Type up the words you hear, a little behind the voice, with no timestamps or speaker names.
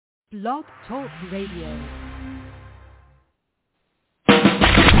Blog Talk Radio.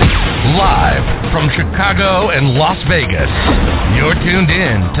 Live from Chicago and Las Vegas, you're tuned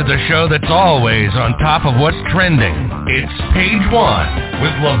in to the show that's always on top of what's trending. It's Page One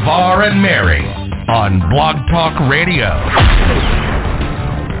with Levar and Mary on Blog Talk Radio.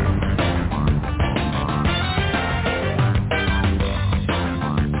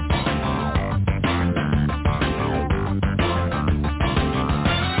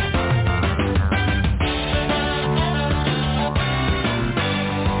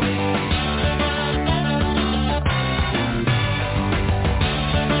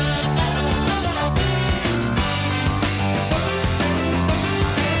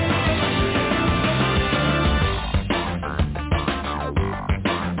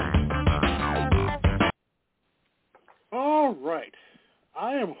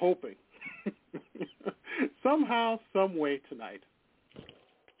 Somehow, some way tonight,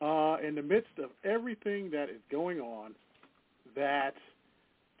 in the midst of everything that is going on, that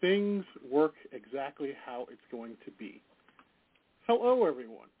things work exactly how it's going to be. Hello,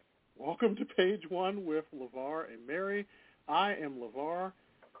 everyone. Welcome to Page One with Levar and Mary. I am Levar.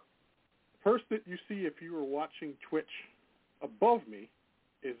 The person that you see if you are watching Twitch above me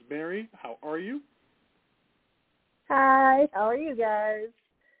is Mary. How are you? Hi. How are you guys?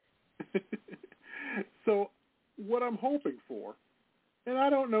 So what I'm hoping for, and I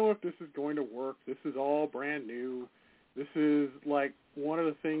don't know if this is going to work. This is all brand new. This is like one of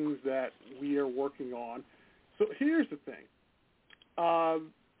the things that we are working on. So here's the thing.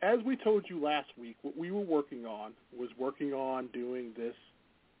 As we told you last week, what we were working on was working on doing this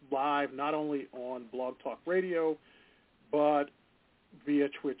live, not only on Blog Talk Radio, but via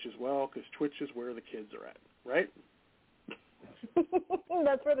Twitch as well, because Twitch is where the kids are at, right?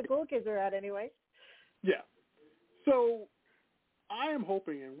 That's where the cool kids are at anyway. Yeah. So I am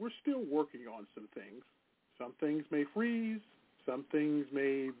hoping, and we're still working on some things. Some things may freeze. Some things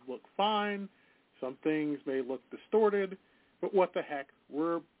may look fine. Some things may look distorted. But what the heck?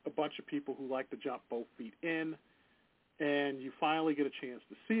 We're a bunch of people who like to jump both feet in, and you finally get a chance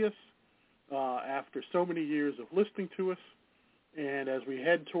to see us after so many years of listening to us. And as we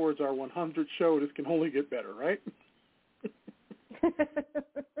head towards our 100th show, this can only get better, right?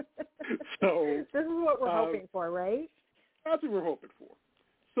 So this is what we're hoping for, right? That's what we're hoping for.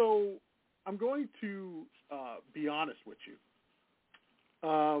 So I'm going to be honest with you.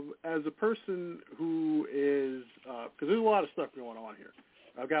 As a person who is, because there's a lot of stuff going on here.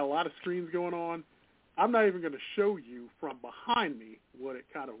 I've got a lot of screens going on. I'm not even going to show you from behind me what it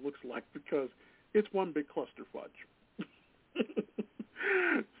kind of looks like because it's one big cluster fudge.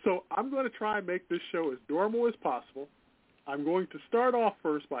 So I'm going to try and make this show as normal as possible. I'm going to start off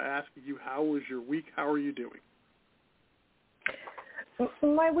first by asking you, how was your week? How are you doing?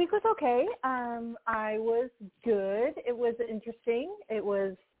 My week was okay. I was good. It was interesting. It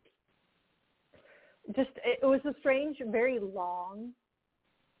was a strange, very long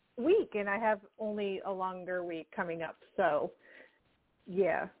week, and I have only a longer week coming up. So,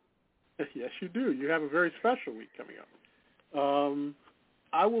 yeah. Yes, you do. You have a very special week coming up.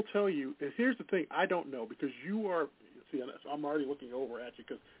 I will tell you, and here's the thing, I don't know, because you are, see, I'm already looking over at you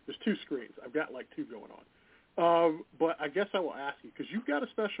because there's two screens. I've got like two going on. But I guess I will ask you, because you've got a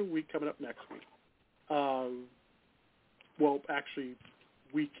special week coming up next week. Well, actually,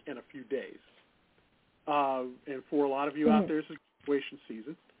 week and a few days. And for a lot of you out there, this is graduation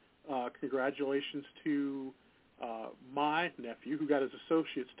season. Congratulations to my nephew who got his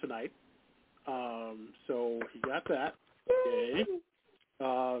associates tonight. So he got that. Yay.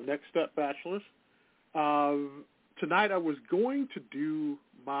 Next up, bachelor's. Tonight I was going to do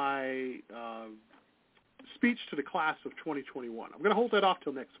my speech to the class of 2021. I'm going to hold that off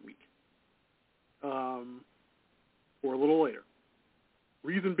till next week or a little later.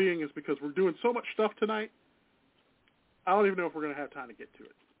 Reason being is because we're doing so much stuff tonight, I don't even know if we're going to have time to get to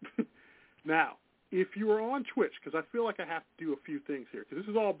it. Now, if you are on Twitch, because I feel like I have to do a few things here, because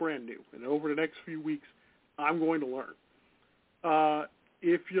this is all brand new, and over the next few weeks, I'm going to learn.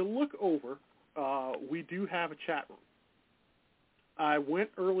 If you look over, we do have a chat room. I went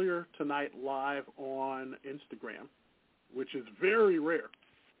earlier tonight live on Instagram, which is very rare.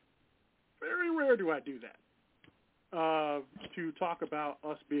 Very rare do I do that, to talk about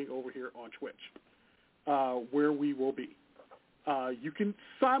us being over here on Twitch, where we will be. You can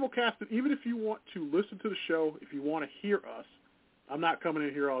simulcast it, even if you want to listen to the show, if you want to hear us. I'm not coming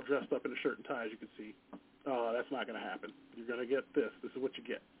in here all dressed up in a shirt and tie, as you can see. That's not going to happen. You're going to get this. This is what you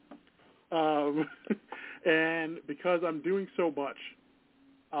get. And because I'm doing so much,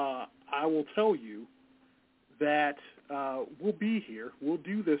 I will tell you that we'll be here. We'll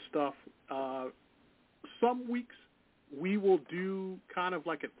do this stuff. Some weeks we will do kind of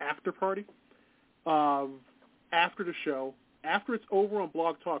like an after party after the show. After it's over on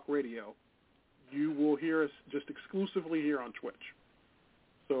Blog Talk Radio, you will hear us just exclusively here on Twitch.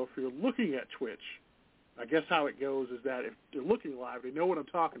 So if you're looking at Twitch, I guess how it goes is that if they're looking live, they know what I'm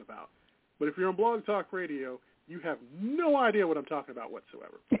talking about. But if you're on Blog Talk Radio, you have no idea what I'm talking about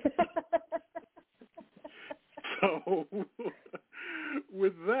whatsoever. So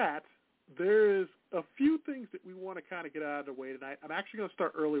with that, there is a few things that we want to kind of get out of the way tonight. I'm actually going to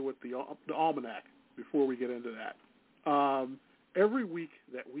start early with the almanac before we get into that. Every week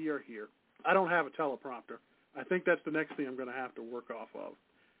that we are here, I don't have a teleprompter. I think that's the next thing I'm going to have to work off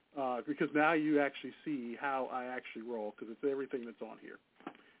of because now you actually see how I actually roll because it's everything that's on here.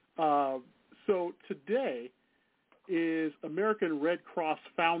 So today is American Red Cross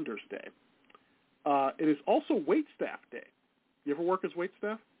Founders Day. It is also Waitstaff Day. You ever work as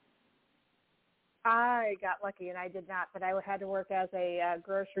waitstaff? I got lucky and I did not, but I had to work as a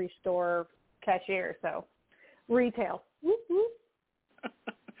grocery store cashier, so retail. Whoop, whoop.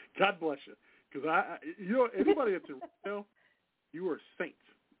 God bless you. Because anybody that's in retail, you are saints.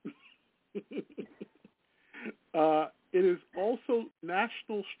 It is also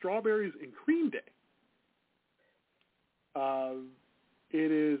National Strawberries and Cream Day.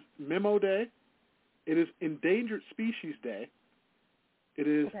 It is Memo Day. It is Endangered Species Day. It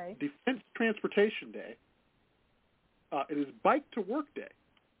is Defense Transportation Day. It is Bike to Work Day.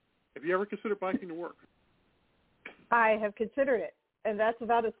 Have you ever considered biking to work? I have considered it, and that's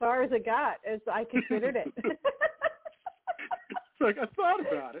about as far as it got, as I considered it. It's like I thought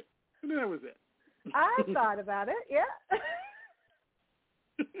about it, and that was it. I thought about it, yeah.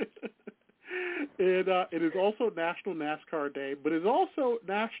 It is also National NASCAR Day, but it is also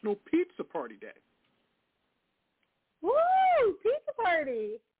National Pizza Party Day. Woo! Pizza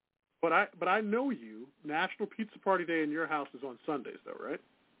party! But I know you. National Pizza Party Day in your house is on Sundays, though, right?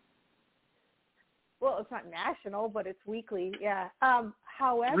 Well, it's not national, but it's weekly, yeah.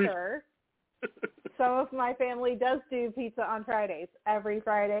 However, some of my family does do pizza on Fridays, every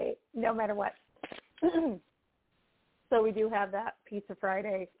Friday, no matter what. So we do have that Pizza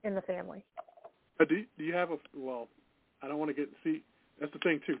Friday in the family. Do you have well, I don't want to see, that's the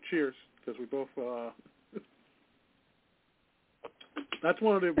thing, too. Cheers, because we both, that's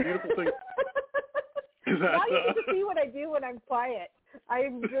one of the beautiful things. Now you get to see what I do when I'm quiet.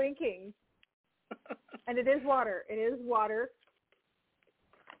 I'm drinking. And it is water. It is water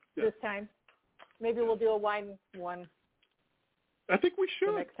this time. Maybe we'll do a wine one. I think we should.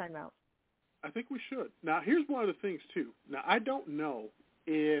 The next time out. I think we should. Now, here's one of the things, too. Now, I don't know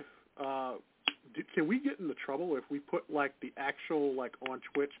if, can we get into trouble if we put, like, the actual, like, on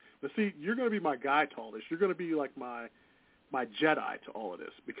Twitch? Now, see, you're going to be my guy to all this. You're going to be, like, my Jedi to all of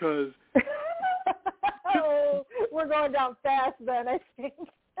this because... Oh, we're going down fast then, I think.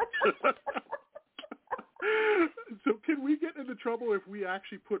 So can we get into trouble if we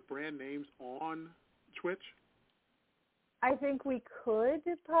actually put brand names on Twitch? I think we could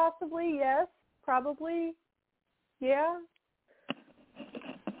possibly, yes. Probably, yeah.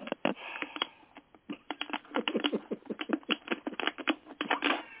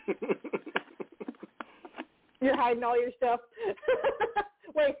 You're hiding all your stuff.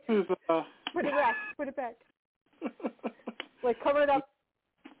 Wait, put it back. Put it back. Like, cover it up.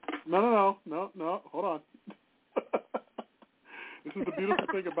 No. Hold on. This is the beautiful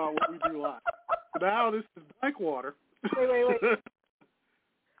thing about what we do live. Now this is blank water. Wait.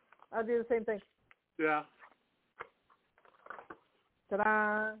 I'll do the same thing. Yeah.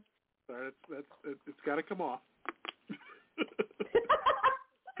 Ta-da. Sorry, it's got to come off.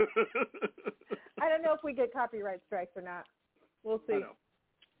 I don't know if we get copyright strikes or not. We'll see. I know.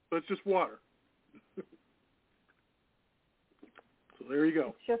 So it's just water. So there you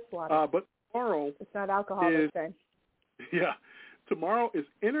go. It's just water. But tomorrow... It's not alcohol this time. Yeah. Tomorrow is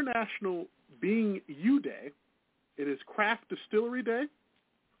International Being You Day. It is Craft Distillery Day.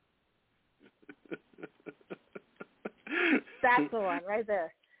 That's the one right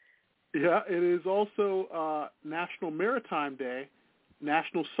there. Yeah, it is also National Maritime Day,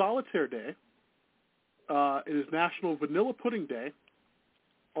 National Solitaire Day. It is National Vanilla Pudding Day.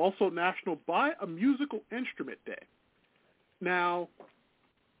 Also National Buy a Musical Instrument Day. Now,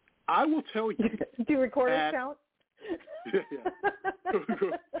 I will tell you. Do recorders count? Yeah.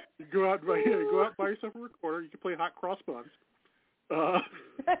 Go out and buy yourself a recorder. You can play Hot Cross Buns.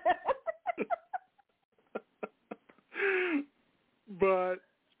 But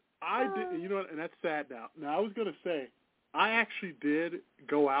I did, and that's sad now. Now, I was going to say, I actually did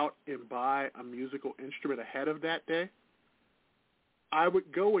go out and buy a musical instrument. instrument ahead of that day, I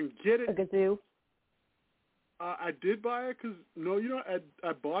would go and get it. A kazoo? I did buy a kazoo. No,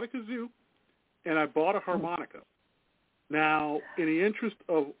 I bought a kazoo, and I bought a harmonica. Now, in the interest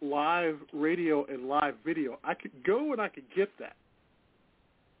of live radio and live video, I could go and I could get that.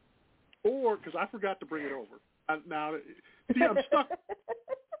 Or, because I forgot to bring it over. Now, see, I'm stuck.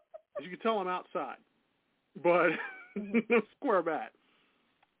 As you can tell, I'm outside. But, square bat.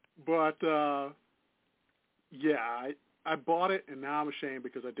 But, yeah, I bought it, and now I'm ashamed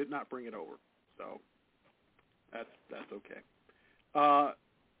because I did not bring it over. So, that's okay.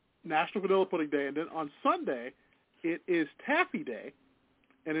 National Vanilla Pudding Day, and then on Sunday, it is Taffy Day,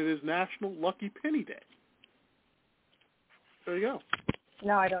 and it is National Lucky Penny Day. There you go.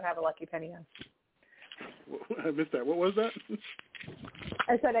 No, I don't have a lucky penny on. I missed that. What was that?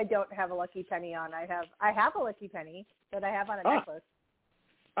 I said I don't have a lucky penny on. I have a lucky penny that I have on a necklace.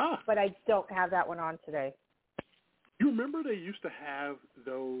 But I don't have that one on today. You remember they used to have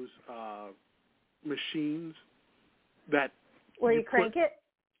those machines that where you crank it?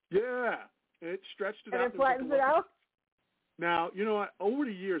 Yeah. It stretched it and out. And it flattens it out? Now, over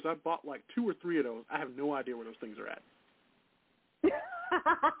the years, I've bought like 2 or 3 of those. I have no idea where those things are at.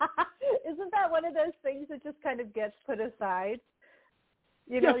 Isn't that one of those things that just kind of gets put aside?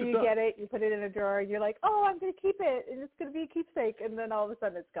 Yes, you get it, you put it in a drawer, and you're like, oh, I'm going to keep it, and it's going to be a keepsake, and then all of a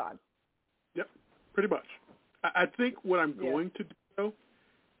sudden it's gone. Yep, pretty much. I think what I'm going to do, though,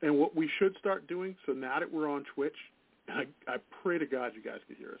 and what we should start doing, so now that we're on Twitch, and I pray to God you guys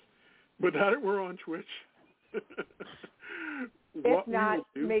can hear us, but now that we're on Twitch, if not,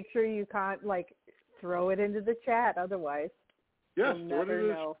 make sure you can't, throw it into the chat otherwise. Yes, you'll never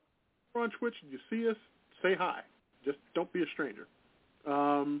know. We're on Twitch and you see us, say hi. Just don't be a stranger.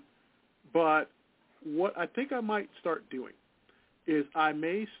 But what I think I might start doing is I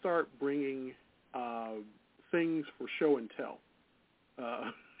may start bringing things for show and tell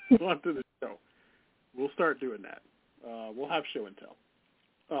onto the show. We'll start doing that. We'll have show and tell.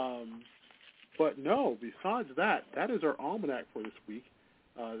 But no, besides that is our almanac for this week.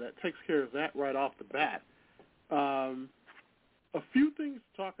 That takes care of that right off the bat. A few things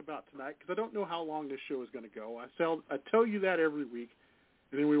to talk about tonight, because I don't know how long this show is going to go. I tell you that every week,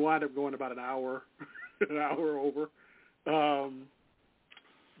 and then we wind up going about an hour over.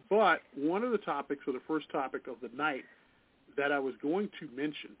 But one of the topics, or the first topic of the night, that I was going to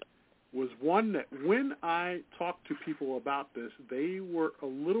mention was one that when I talked to people about this, they were a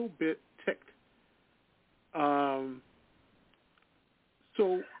little bit ticked.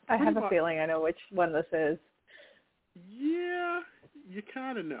 So I have a feeling I know which one this is. Yeah, you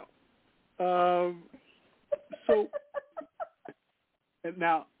kind of know. So, and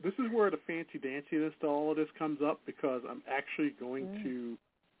now this is where the fancy danciness to all of this comes up, because I'm actually going to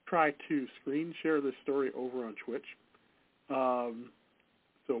try to screen share this story over on Twitch.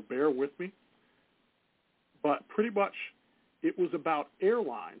 So bear with me. But pretty much it was about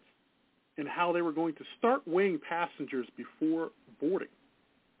airlines and how they were going to start weighing passengers before boarding.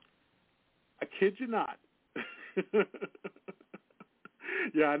 I kid you not.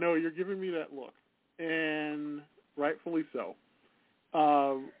 Yeah, I know you're giving me that look, and rightfully so.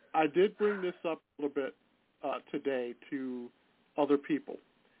 I did bring this up a little bit today to other people,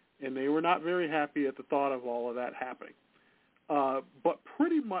 and they were not very happy at the thought of all of that happening. But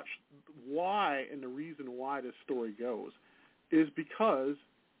pretty much why, and the reason why this story goes, is because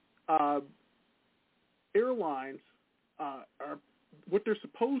airlines are what they're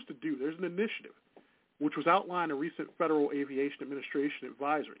supposed to do. There's an initiative which was outlined in a recent Federal Aviation Administration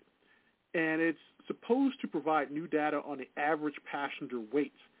advisory, and it's supposed to provide new data on the average passenger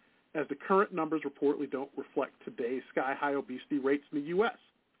weights, as the current numbers reportedly don't reflect today's sky-high obesity rates in the U.S.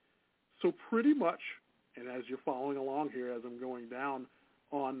 So pretty much, and as you're following along here as I'm going down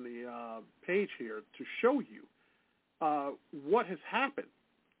on the page here to show you, what has happened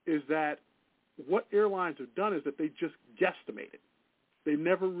is that what airlines have done is that they just guesstimated. They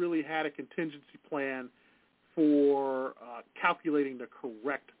never really had a contingency plan for calculating the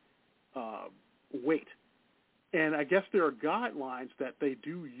correct weight. And I guess there are guidelines that they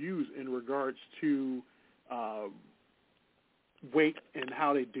do use in regards to weight and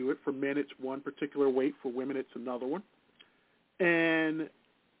how they do it. For men, it's one particular weight. For women, it's another one. And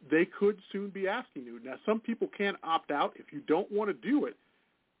they could soon be asking you. Now, some people can opt out. If you don't want to do it,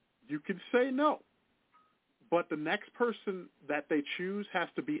 you can say no. But the next person that they choose has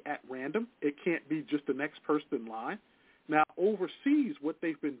to be at random. It can't be just the next person in line. Now, overseas, what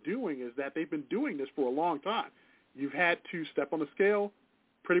they've been doing is that they've been doing this for a long time. You've had to step on the scale,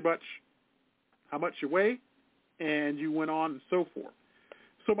 pretty much how much you weigh, and you went on and so forth.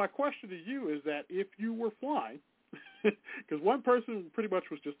 So my question to you is that if you were flying, because one person pretty much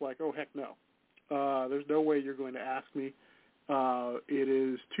was just like, oh, heck no. There's no way you're going to ask me. It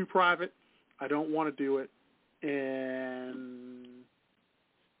is too private. I don't want to do it. And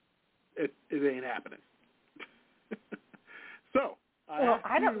it ain't happening. So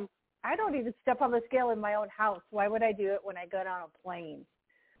I don't even step on the scale in my own house. Why would I do it when I get on a plane?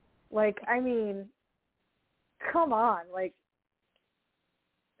 Like, I mean, come on. Like,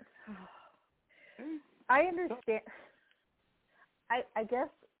 I understand. I guess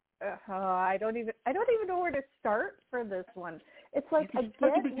I don't even know where to start for this one. It's like I get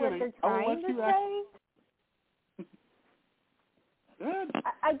what they're trying to say.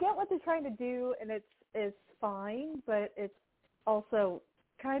 I get what they're trying to do, and it's fine, but it's also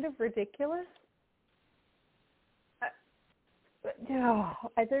kind of ridiculous.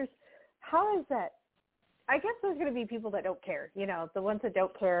 How is that? I guess there's going to be people that don't care. You know, the ones that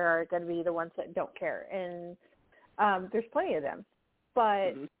don't care are going to be the ones that don't care, and there's plenty of them.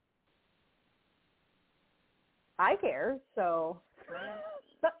 But I care, so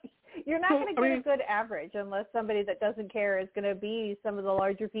you're not going to get a good average unless somebody that doesn't care is going to be some of the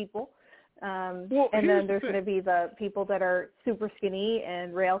larger people. And then there's going to be the people that are super skinny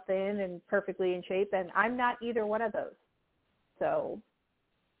and rail thin and perfectly in shape, and I'm not either one of those. So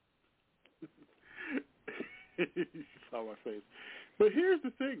you saw my face. But here's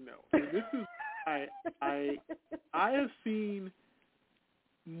the thing, though. And this is I have seen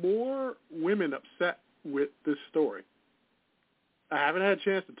more women upset with this story. I haven't had a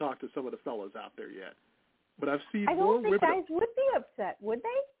chance to talk to some of the fellas out there yet, but I've seen more women. I don't think guys would be upset, would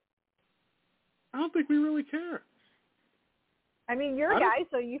they? I don't think we really care. I mean, you're a guy,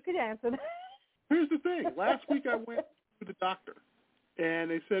 so you could answer that. Here's the thing. Last week I went to the doctor, and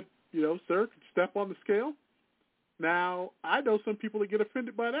they said, sir, step on the scale. Now, I know some people that get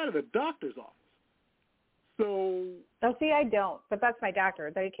offended by that at a doctor's office. So. Oh, see, I don't, but that's my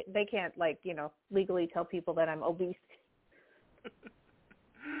doctor. They can't, legally tell people that I'm obese.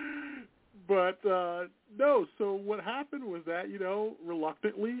 But, no, so what happened was that,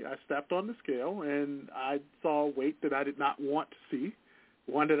 reluctantly I stepped on the scale and I saw a weight that I did not want to see,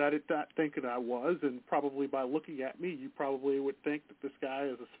 one that I did not think that I was, and probably by looking at me, you probably would think that this guy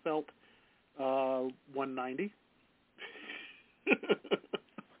is a svelte 190.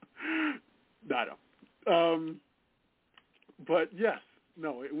 I don't. But, yes,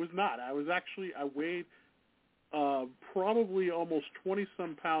 no, it was not. I weighed probably almost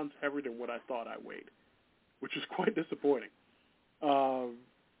 20-some pounds heavier than what I thought I weighed, which is quite disappointing.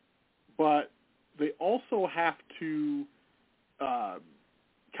 But they also have to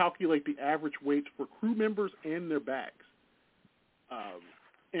calculate the average weights for crew members and their bags.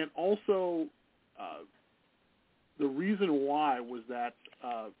 And also the reason why was that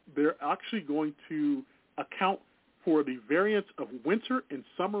they're actually going to account for the variance of winter and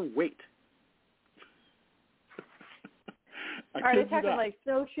summer weight. Are they talking like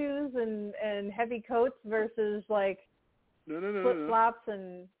snowshoes and heavy coats versus no, flip-flops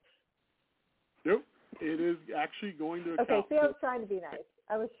and... Nope. It is actually going to account Okay, see, I was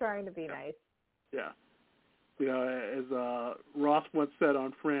trying to be nice. Yeah. As Ross once said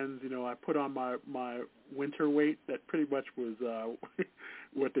on Friends, I put on my winter weight. That pretty much was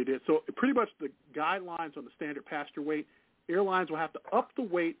what they did. So pretty much the guidelines on the standard passenger weight, airlines will have to up the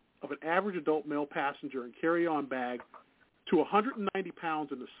weight of an average adult male passenger and carry-on bag to 190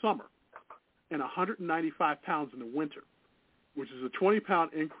 pounds in the summer and 195 pounds in the winter, which is a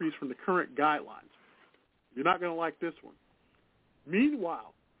 20-pound increase from the current guidelines. You're not going to like this one.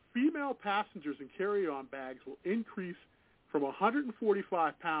 Meanwhile, female passengers and carry-on bags will increase from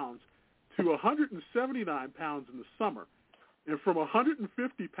 145 pounds to 179 pounds in the summer and from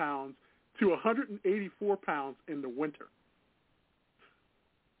 150 pounds to 184 pounds in the winter.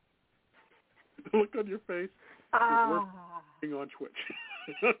 The look on your face is working on Twitch.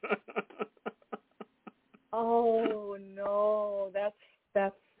 Oh, no, that's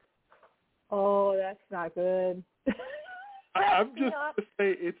not good. I'm just going to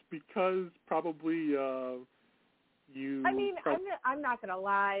say it's because probably you... I mean, I'm not going to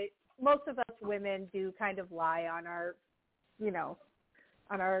lie. Most of us women do kind of lie on our,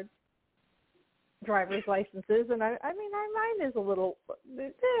 on our driver's licenses. And I mean, mine is a little,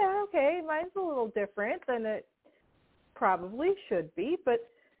 mine's a little different than it probably should be, but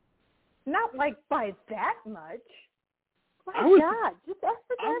not by that much. My God, just ask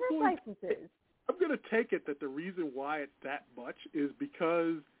the driver's licenses. I'm going to take it that the reason why it's that much is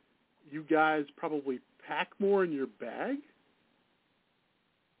because you guys probably pack more in your bag.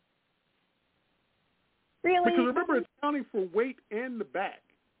 Really? Because remember, it's counting for weight and the bag.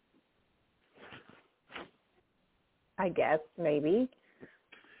 I guess, maybe.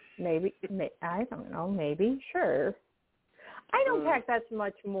 I don't know, maybe, sure. I don't pack that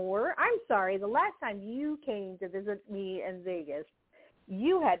much more. I'm sorry, the last time you came to visit me in Vegas,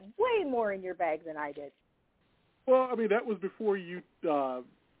 you had way more in your bag than I did. Well, I mean, that was before you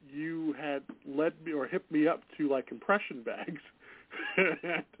had led me or hipped me up to, like, compression bags.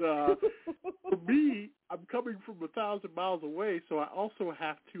 And for me, I'm coming from 1,000 miles away, so I also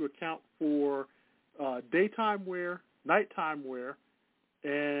have to account for daytime wear, nighttime wear,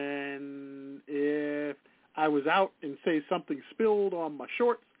 and if I was out and, say, something spilled on my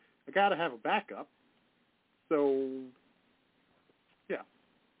shorts, I got to have a backup. So, yeah.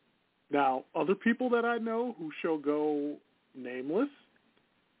 Now, other people that I know who shall go nameless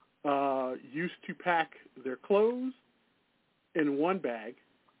used to pack their clothes in one bag,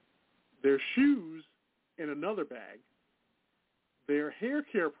 their shoes in another bag, their hair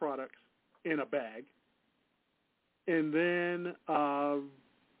care products in a bag, and then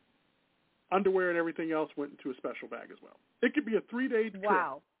underwear and everything else went into a special bag as well. It could be a 3-day trip,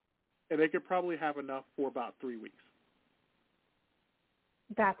 wow. And they could probably have enough for about 3 weeks.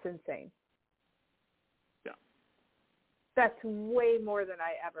 That's insane. Yeah. That's way more than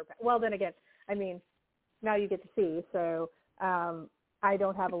I ever – well, then again, I mean, now you get to see, so I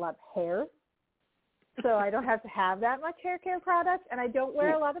don't have a lot of hair, so I don't have to have that much hair care products, and I don't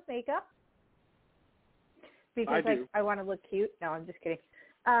wear a lot of makeup because I want to look cute. No, I'm just kidding.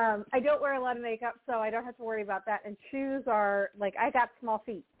 I don't wear a lot of makeup, so I don't have to worry about that. And shoes are, like, I got small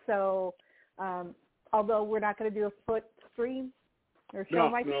feet, so although we're not going to do a foot stream or show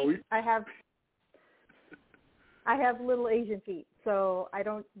my feet, I have little Asian feet, so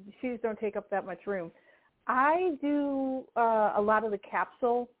shoes don't take up that much room. I do a lot of the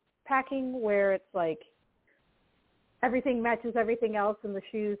capsule packing where it's like everything matches everything else, and the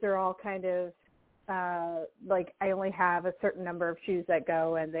shoes are all kind of like I only have a certain number of shoes that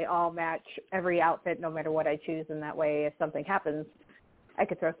go, and they all match every outfit no matter what I choose, and that way if something happens, I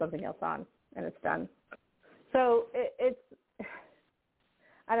could throw something else on, and it's done. So it's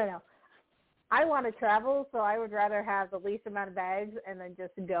I don't know. I want to travel, so I would rather have the least amount of bags and then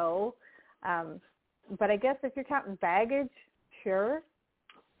just go. But I guess if you're counting baggage, sure.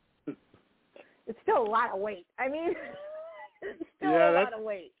 It's still a lot of weight. I mean, it's still a lot of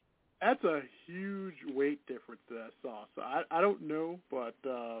weight. That's a huge weight difference that I saw. So I don't know, but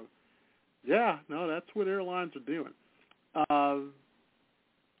that's what airlines are doing.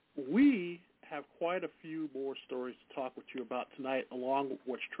 We have quite a few more stories to talk with you about tonight, along with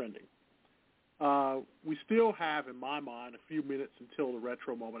what's trending. We still have, in my mind, a few minutes until the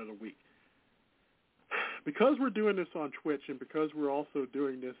retro moment of the week. Because we're doing this on Twitch and because we're also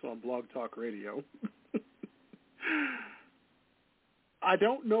doing this on Blogtalkradio, I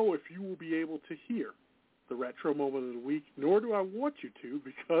don't know if you will be able to hear the retro moment of the week, nor do I want you to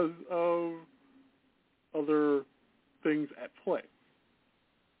because of other things at play.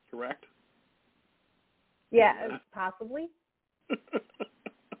 Correct? Yeah, possibly.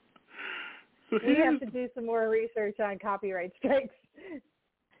 So we have to do some more research on copyright strikes.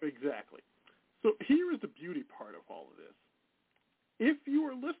 Exactly. So here is the beauty part of all of this. If you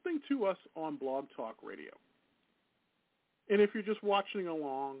are listening to us on Blog Talk Radio, and if you're just watching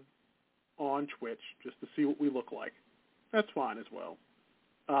along on Twitch just to see what we look like, that's fine as well.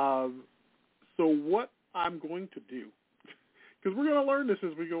 So what I'm going to do, because we're going to learn this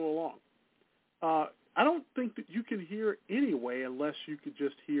as we go along, I don't think that you can hear anyway unless you could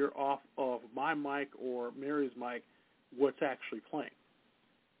just hear off of my mic or Mary's mic what's actually playing.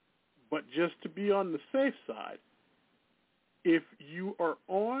 But just to be on the safe side, if you are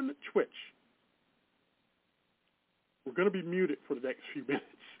on Twitch, we're going to be muted for the next few minutes.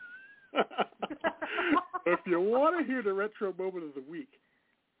 If you want to hear the retro moment of the week,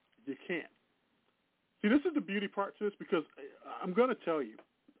 you can. See, this is the beauty part to this because I'm going to tell you,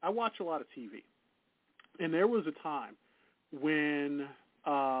 I watch a lot of TV. And there was a time when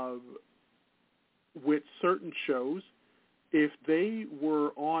with certain shows, if they were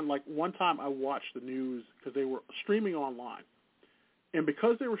on, like one time I watched the news because they were streaming online. And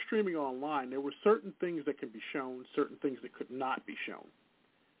because they were streaming online, there were certain things that can be shown, certain things that could not be shown.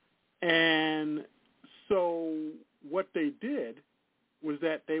 And so what they did was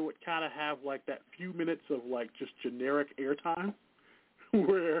that they would kind of have like that few minutes of like just generic airtime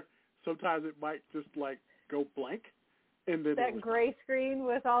where sometimes it might just like go blank. And then that gray screen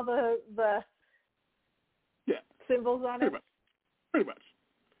with all the symbols on it? Pretty much.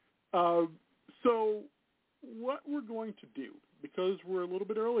 So what we're going to do, because we're a little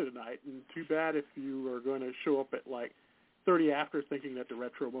bit early tonight, and too bad if you are going to show up at like 30 after thinking that the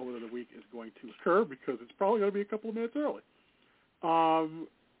retro moment of the week is going to occur because it's probably going to be a couple of minutes early.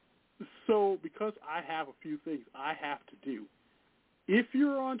 So because I have a few things I have to do, if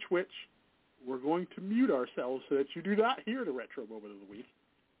you're on Twitch, we're going to mute ourselves so that you do not hear the retro moment of the week.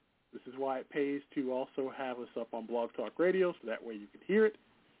 This is why it pays to also have us up on Blog Talk Radio, so that way you can hear it.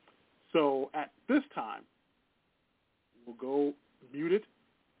 So at this time, we'll go mute it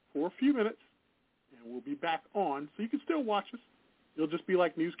for a few minutes, and we'll be back on. So you can still watch us. You'll just be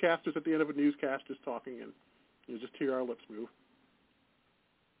like newscasters at the end of a newscast just talking, and you'll just hear our lips move.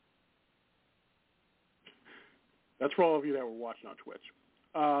 That's for all of you that were watching on Twitch.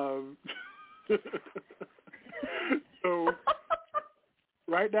 So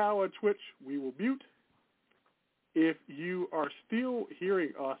right now on Twitch, we will mute. If you are still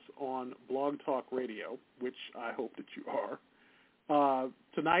hearing us on Blog Talk Radio, which I hope that you are,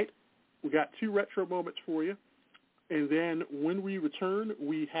 tonight we got 2 retro moments for you. And then when we return,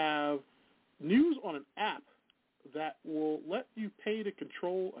 we have news on an app that will let you pay to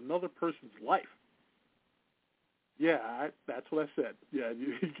control another person's life. Yeah, that's what I said. Yeah,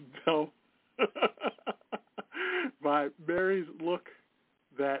 you can tell by Mary's look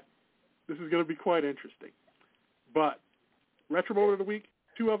that this is going to be quite interesting. But retro moment of the week,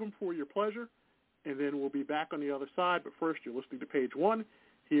 2 of them for your pleasure, and then we'll be back on the other side. But first, you're listening to Page 1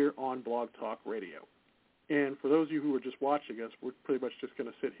 here on Blog Talk Radio. And for those of you who are just watching us, we're pretty much just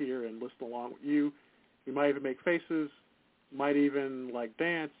going to sit here and listen along with you. We might even make faces, might even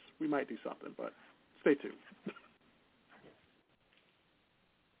dance. We might do something, but stay tuned.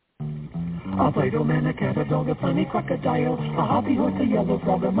 A Play-Doh man, a cat, a dog, a funny crocodile, a hobby horse, a yellow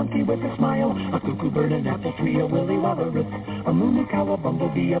frog, a monkey with a smile, a cuckoo bird, an apple tree, a willy walrus, a moo cow, a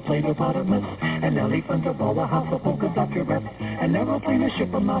bumblebee, a Play-Doh-potamus, an elephant, a ball, a house, a polka dot giraffe, an aeroplane, a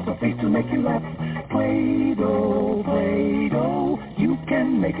ship, a mouse, a face to make you laugh. Play-Doh, Play-Doh, you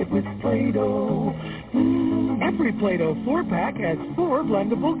can make it with Play-Doh. Every Play-Doh 4-pack has 4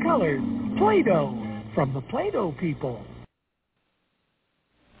 blendable colors. Play-Doh, from the Play-Doh people.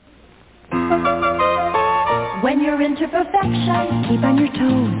 When you're into perfection, keep on your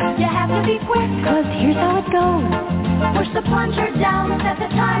toes. You have to be quick, 'cause here's how it goes. Push the plunger down, set the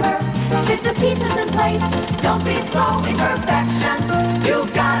timer, fit the pieces in place. Don't be slow in perfection.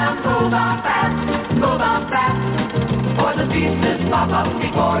 You've gotta move on fast, or the pieces pop up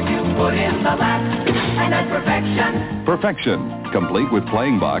before you put in the last. And that's perfection. Perfection, complete with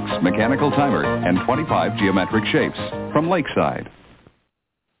playing box, mechanical timer, and 25 geometric shapes. From Lakeside.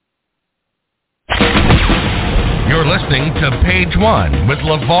 You're listening to Page 1 with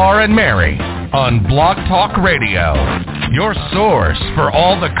Levar and Mary on Blog Talk Radio. Your source for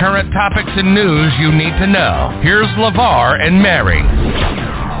all the current topics and news you need to know. Here's Levar and Mary.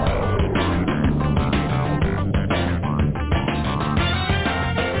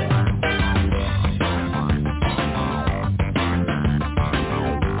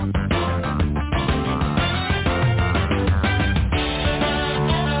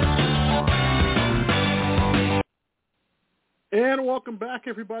 And welcome back,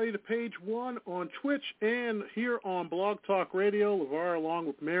 everybody, to Page 1 on Twitch and here on Blog Talk Radio. Levar along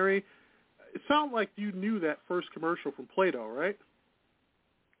with Mary. It sounded like you knew that first commercial from Play-Doh, right?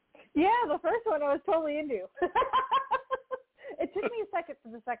 Yeah, the first one I was totally into. It took me a second for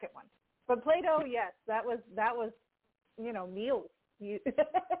the second one. But Play-Doh, yes, that was meals.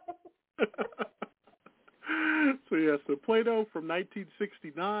 So Play-Doh from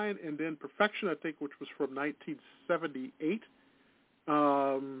 1969, and then Perfection, I think, which was from 1978.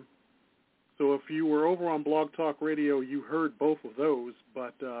 So if you were over on Blog Talk Radio, you heard both of those,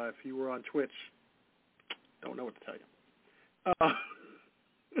 but if you were on Twitch, don't know what to tell you.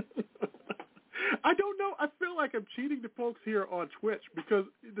 I don't know. I feel like I'm cheating the folks here on Twitch because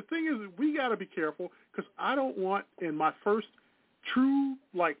the thing is we got to be careful because I don't want, in my first true,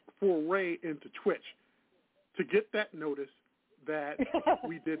 foray into Twitch, to get that notice that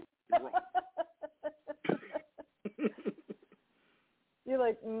we did wrong. You're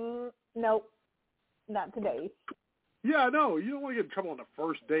like, nope, not today. Yeah, no, you don't want to get in trouble on the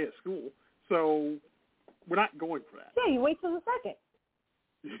first day of school, so we're not going for that. Yeah, you wait till the second.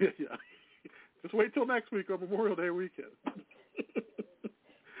 Yeah. Just wait till next week on Memorial Day weekend.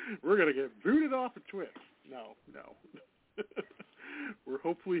 We're going to get booted off of Twitch. No. We're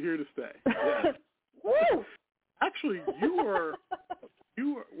hopefully here to stay. Yeah. Woo! Actually, you are,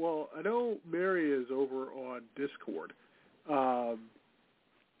 well, I know Mary is over on Discord,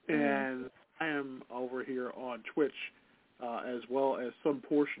 and I am over here on Twitch, as well as some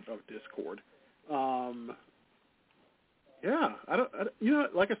portion of Discord. Yeah,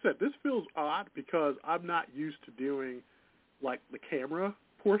 like I said, this feels odd because I'm not used to doing like the camera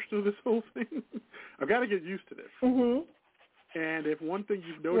portion of this whole thing. I've got to get used to this. Mm-hmm. And if one thing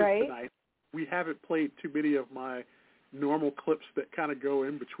you've noticed tonight, we haven't played too many of my normal clips that kind of go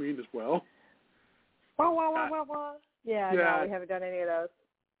in between as well. Yeah, no, we haven't done any of those.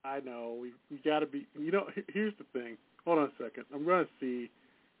 I know. We got to be, here's the thing. Hold on a second. I'm going to see.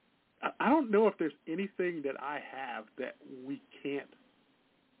 I don't know if there's anything that I have that we can't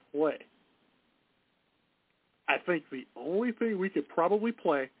play. I think the only thing we could probably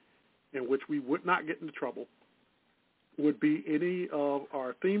play in which we would not get into trouble would be any of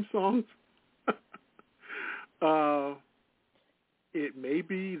our theme songs. It may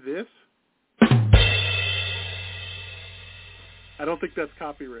be this. I don't think that's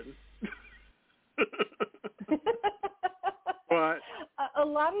copywritten. But a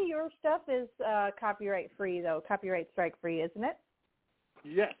lot of your stuff is copyright free, though. Copyright strike free, isn't it?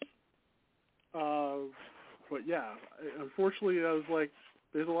 Yes. But yeah, unfortunately, I was like,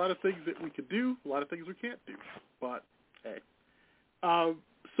 there's a lot of things that we could do, a lot of things we can't do. But hey,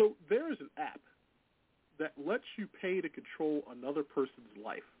 so there is an app that lets you pay to control another person's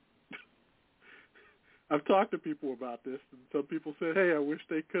life. I've talked to people about this, and some people said, hey, I wish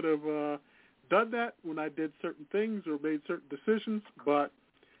they could have done that when I did certain things or made certain decisions, but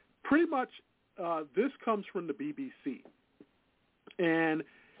pretty much this comes from the BBC. And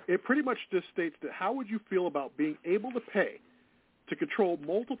it pretty much just states that how would you feel about being able to pay to control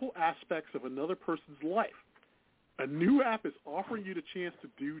multiple aspects of another person's life? A new app is offering you the chance to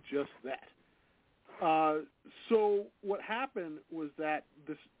do just that. So what happened was that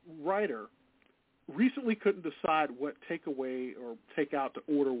this writer recently couldn't decide what takeaway or takeout to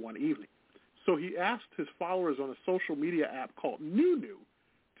order one evening. So he asked his followers on a social media app called Nunu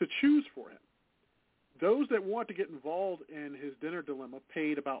to choose for him. Those that want to get involved in his dinner dilemma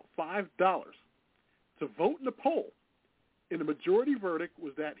paid about $5 to vote in a poll. And the majority verdict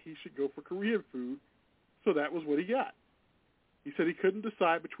was that he should go for Korean food, so that was what he got. He said he couldn't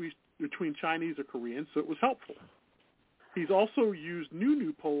decide between Chinese or Korean, so it was helpful. He's also used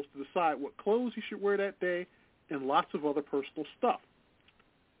Nunu polls to decide what clothes he should wear that day and lots of other personal stuff.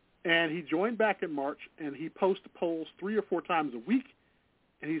 And he joined back in March, and he posts polls 3 or 4 times a week,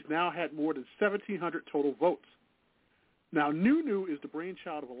 and he's now had more than 1,700 total votes. Now, Nunu is the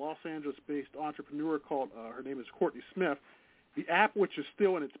brainchild of a Los Angeles-based entrepreneur called, her name is Courtney Smith. The app, which is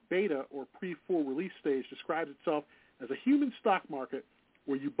still in its beta or pre-full release stage, describes itself as a human stock market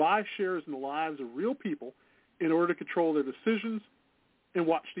where you buy shares in the lives of real people in order to control their decisions and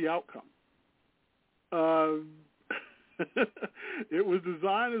watch the outcome. It was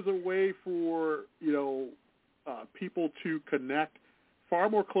designed as a way for, people to connect far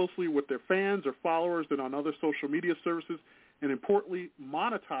more closely with their fans or followers than on other social media services, and importantly,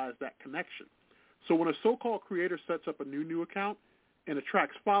 monetize that connection. So when a so-called creator sets up a new account and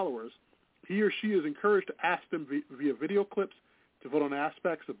attracts followers, he or she is encouraged to ask them via video clips to vote on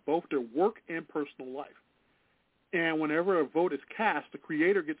aspects of both their work and personal life. And whenever a vote is cast, the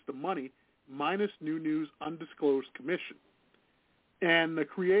creator gets the money minus Nunu's undisclosed commission. And the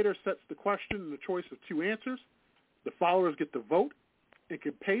creator sets the question and the choice of 2 answers. The followers get the vote and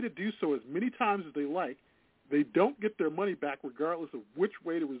can pay to do so as many times as they like. They don't get their money back regardless of which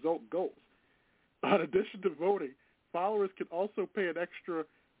way the result goes. In addition to voting, followers can also pay an extra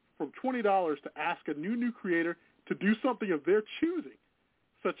from $20 to ask a new creator to do something of their choosing,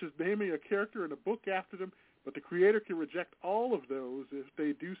 such as naming a character in a book after them, but the creator can reject all of those. If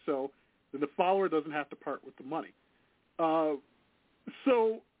they do so, then the follower doesn't have to part with the money.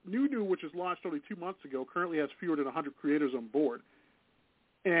 So Nunu, which was launched only 2 months ago, currently has fewer than 100 creators on board.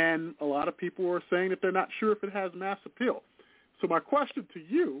 And a lot of people are saying that they're not sure if it has mass appeal. So my question to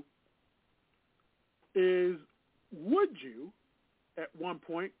you is, would you, at one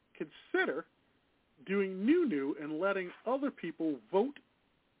point, consider doing Nunu and letting other people vote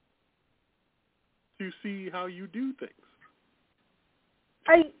to see how you do things?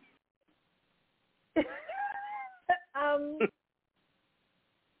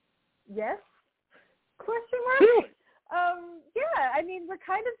 Yes? Question mark? Really? Yeah, I mean, we're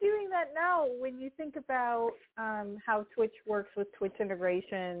kind of doing that now when you think about how Twitch works with Twitch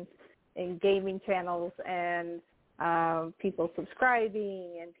integration and gaming channels and people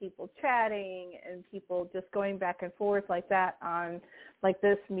subscribing and people chatting and people just going back and forth like that on like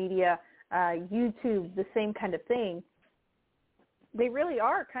this media, YouTube, the same kind of thing. They really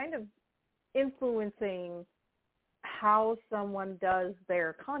are kind of influencing how someone does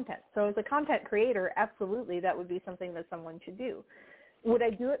their content. So as a content creator, absolutely, that would be something that someone should do. Would I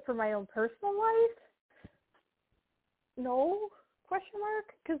do it for my own personal life? No, question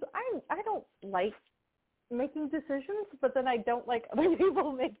mark, because I don't like making decisions, but then I don't like other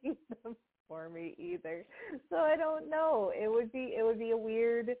people making them for me either. So I don't know. It would be a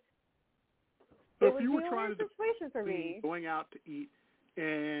weird. So if you were trying to situation for me, going out to eat,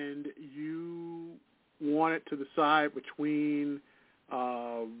 and you wanted to decide between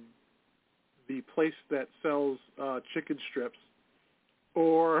the place that sells chicken strips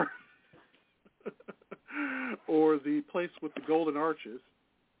or the place with the golden arches,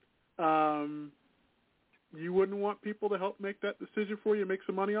 you wouldn't want people to help make that decision for you and make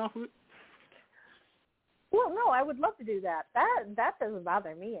some money off of it? Well, no, I would love to do that. That doesn't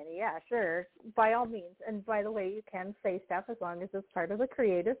bother me any. Yeah, sure, by all means. And by the way, you can say stuff as long as it's part of the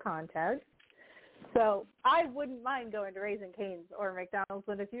creative content. So I wouldn't mind going to Raising Cane's or McDonald's,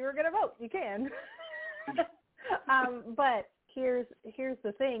 and if you were going to vote, you can. But here's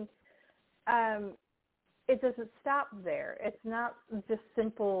the thing. It doesn't stop there. It's not just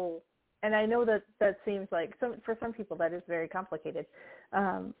simple. And I know that seems like, for some people that is very complicated.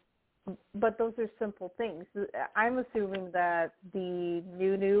 But those are simple things. I'm assuming that the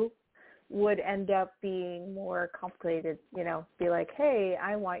new would end up being more complicated, be like, hey,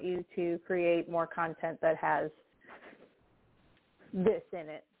 I want you to create more content that has this in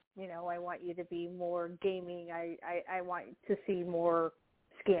it. I want you to be more gaming. I want to see more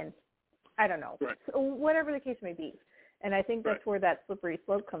skin. I don't know. Right. So whatever the case may be. And I think that's where that slippery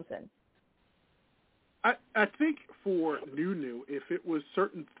slope comes in. I think for new, if it was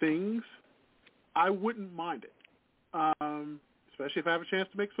certain things, I wouldn't mind it, especially if I have a chance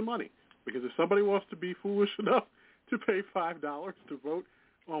to make some money. Because if somebody wants to be foolish enough to pay $5 to vote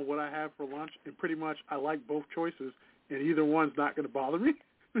on what I have for lunch, and pretty much I like both choices, and either one's not going to bother me,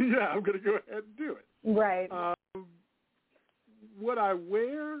 yeah, I'm going to go ahead and do it. Right. What I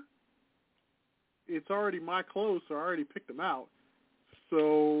wear, it's already my clothes, so I already picked them out.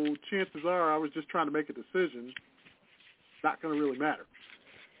 So chances are I was just trying to make a decision. Not going to really matter.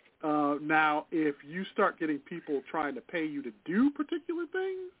 Now, if you start getting people trying to pay you to do particular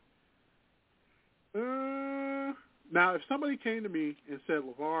things, now if somebody came to me and said,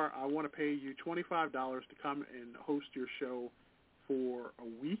 LeVar, I want to pay you $25 to come and host your show for a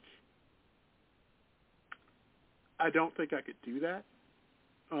week, I don't think I could do that.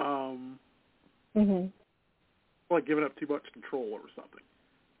 Like giving up too much control over something.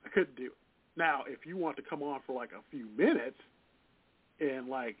 I couldn't do it. Now, if you want to come on for like a few minutes and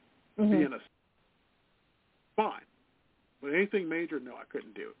like be in a fine. But anything major, no, I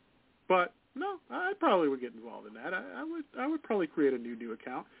couldn't do it. But no, I probably would get involved in that. I would probably create a new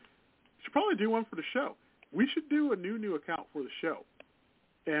account. Should probably do one for the show. We should do a new account for the show.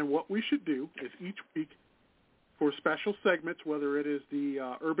 And what we should do is each week for special segments, whether it is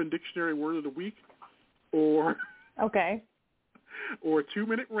the Urban Dictionary Word of the Week or or a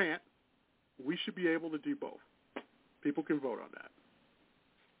 2-minute rant, we should be able to do both. People can vote on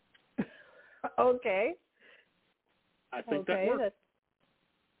that. Okay. I think that works.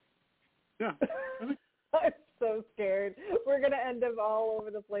 Yeah. I'm so scared. We're going to end up all over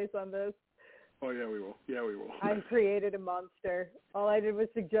the place on this. Oh, yeah, we will. Yeah, we will. I've created a monster. All I did was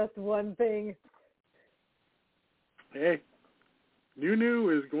suggest one thing. Hey, new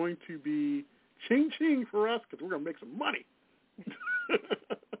is going to be ching-ching for us because we're going to make some money.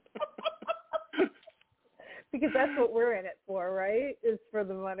 Because that's what we're in it for, right? Is for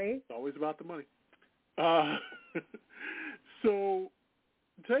the money. It's always about the money. So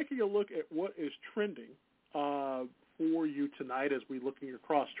taking a look at what is trending for you tonight as we're looking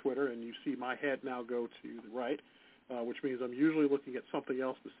across Twitter, and you see my head now go to the right, which means I'm usually looking at something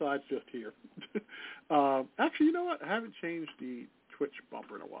else besides just here. Actually, you know what? I haven't changed the Twitch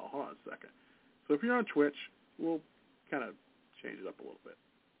bumper in a while. Hold on a second. So if you're on Twitch, we'll kind of change it up a little bit.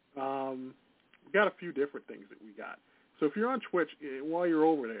 We've got a few different things that we got. So if you're on Twitch, while you're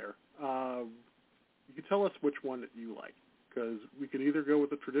over there, you can tell us which one that you like, because we can either go with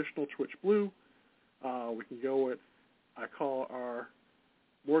the traditional Twitch Blue, we can go with, I call our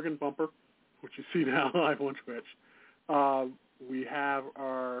Morgan bumper, which you see now live on Twitch. We have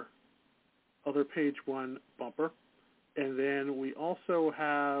our other page one bumper, and then we also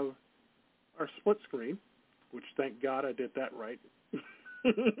have our split screen, which thank God I did that right,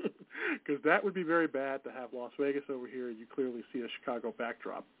 because that would be very bad to have Las Vegas over here and you clearly see a Chicago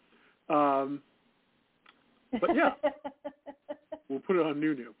backdrop. But yeah, we'll put it on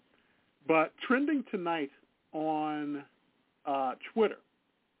new. But trending tonight on Twitter,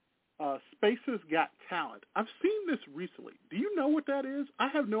 Spaces Got Talent. I've seen this recently. Do you know what that is? I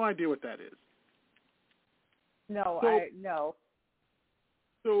have no idea what that is. No.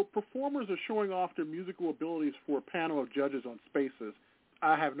 So performers are showing off their musical abilities for a panel of judges on Spaces.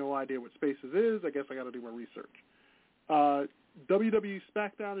 I have no idea what Spaces is. I guess I got to do my research. WWE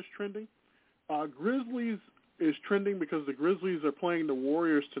SmackDown is trending. Grizzlies is trending because the Grizzlies are playing the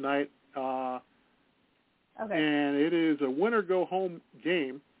Warriors tonight. Okay. And it is a winner-go-home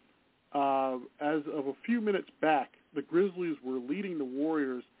game. As of a few minutes back, the Grizzlies were leading the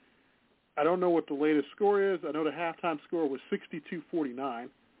Warriors. I don't know what the latest score is. I know the halftime score was 62-49.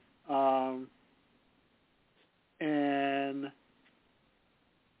 And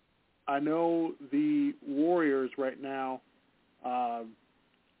I know the Warriors right now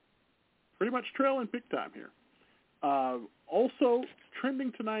pretty much trailing big time here. Also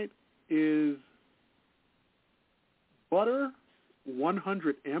trending tonight is Butter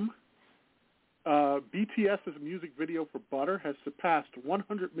 100M. BTS's music video for Butter has surpassed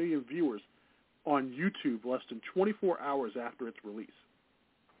 100 million viewers on YouTube less than 24 hours after its release.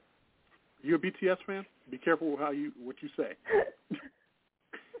 You a BTS fan? Be careful what you say.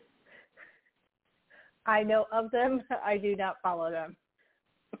 I know of them. I do not follow them.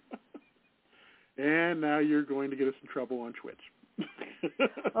 And now you're going to get us in trouble on Twitch.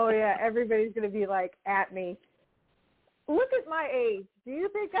 Oh, yeah. Everybody's going to be like, at me. Look at my age. Do you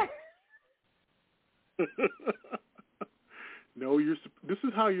think I... No, this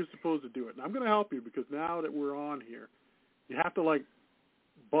is how you're supposed to do it. And I'm going to help you because now that we're on here, you have to, like,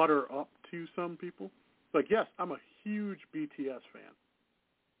 butter up to some people. Like, yes, I'm a huge BTS fan.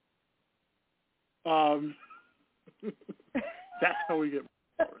 That's how we get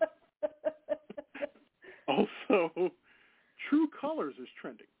started. Also, True Colors is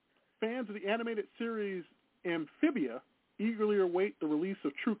trending. Fans of the animated series Amphibia eagerly await the release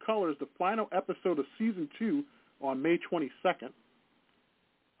of True Colors, the final episode of Season 2, on May 22nd.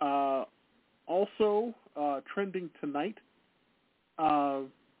 Also, trending tonight,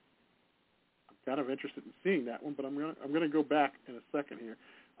 I'm kind of interested in seeing that one, but I'm gonna go back in a second here.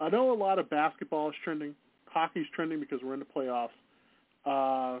 I know a lot of basketball is trending. Hockey's trending because we're in the playoffs.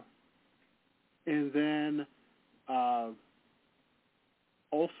 And then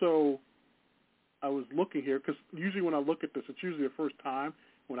also, I was looking here because usually when I look at this, it's usually the first time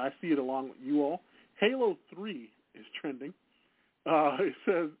when I see it along with you all. Halo 3 is trending. It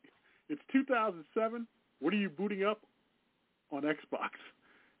says, it's 2007. What are you booting up on Xbox?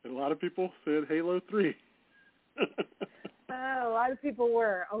 And a lot of people said Halo 3. A lot of people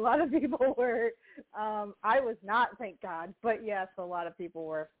were. I was not, thank God. But, yes, a lot of people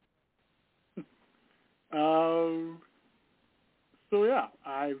were. So, yeah,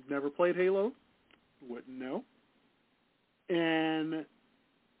 I've never played Halo. Wouldn't know. And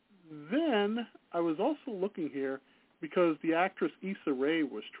then I was also looking here because the actress Issa Rae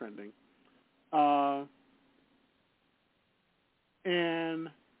was trending. And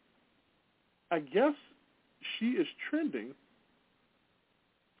I guess she is trending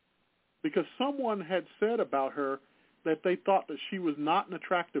because someone had said about her that they thought that she was not an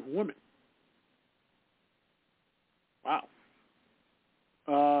attractive woman. Wow.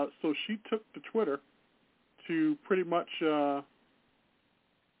 So she took to Twitter to pretty much talk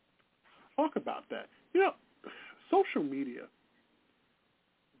about that. You know, social media.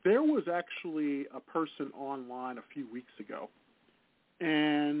 There was actually a person online a few weeks ago,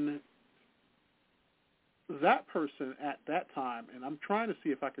 and that person at that time, and I'm trying to see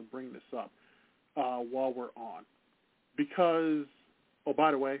if I can bring this up while we're on, because, oh,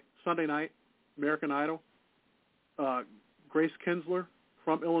 by the way, Sunday night, American Idol, Grace Kinsler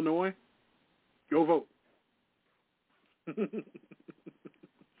from Illinois, go vote.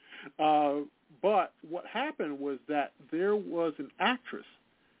 But what happened was that there was an actress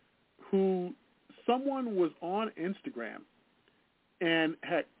who someone was on Instagram and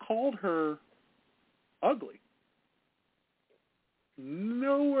had called her ugly.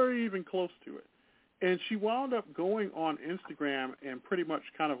 Nowhere even close to it. And she wound up going on Instagram and pretty much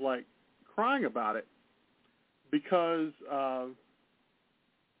kind of like crying about it because of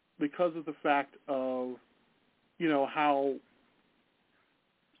the fact of, you know, how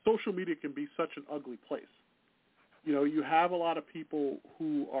social media can be such an ugly place. You know, you have a lot of people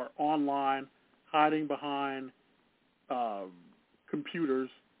who are online hiding behind computers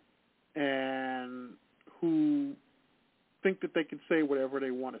and who think that they can say whatever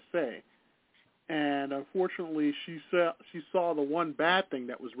they want to say. And unfortunately, she saw the one bad thing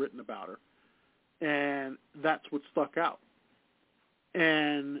that was written about her, and that's what stuck out.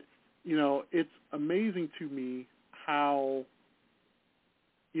 And, you know, it's amazing to me how,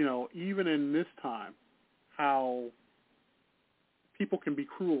 you know, even in this time, how people can be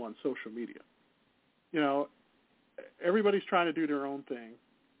cruel on social media. You know, everybody's trying to do their own thing,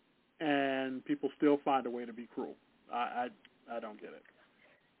 and people still find a way to be cruel. I don't get it.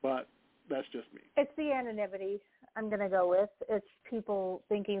 but that's just me. It's the anonymity I'm going to go with. It's people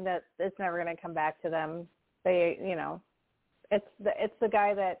thinking that it's never going to come back to them. They, it's the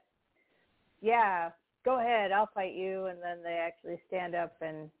guy that, yeah, go ahead, I'll fight you, and then they actually stand up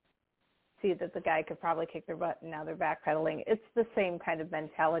and see that the guy could probably kick their butt, and now they're backpedaling. It's the same kind of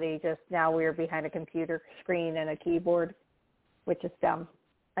mentality, just now we're behind a computer screen and a keyboard, which is dumb.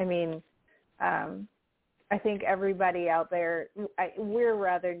 I mean, I think everybody out there, we're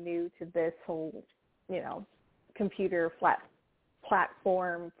rather new to this whole, computer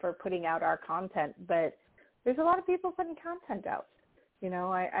platform for putting out our content, but there's a lot of people putting content out.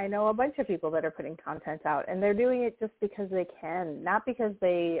 I know a bunch of people that are putting content out, and they're doing it just because they can, not because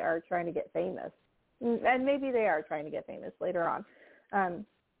they are trying to get famous. And maybe they are trying to get famous later on.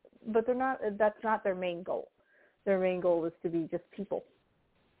 But they're not. That's not their main goal. Their main goal is to be just people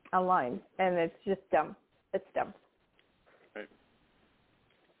online, and it's just dumb. It's dumb. Right.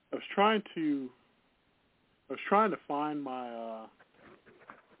 I was trying to find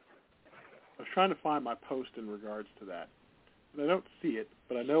my post in regards to that. And I don't see it,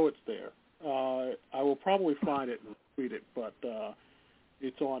 but I know it's there. I will probably find it and tweet it, but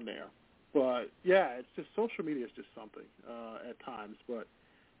it's on there. But yeah, it's just social media is just something at times, but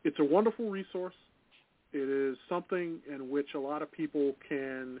it's a wonderful resource. It is something in which a lot of people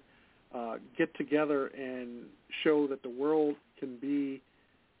can get together and show that the world can be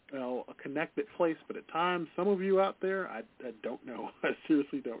a connected place. But at times, some of you out there, I don't know. I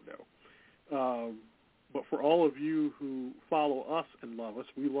seriously don't know. But for all of you who follow us and love us,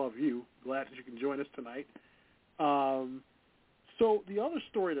 we love you. Glad that you can join us tonight. So the other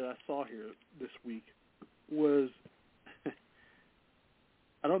story that I saw here this week was,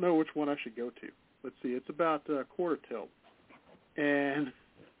 I don't know which one I should go to. Let's see. It's about quarter tilt. And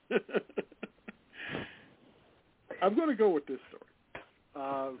I'm going to go with this story.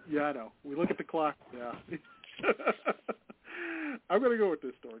 Yeah, I know. We look at the clock. Yeah. I'm going to go with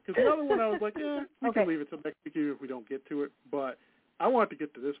this story because the other one I was like, yeah, we can leave it till next week even if we don't get to it. But I want to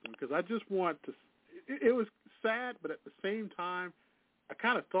get to this one because I just want to – it was sad, but at the same time, I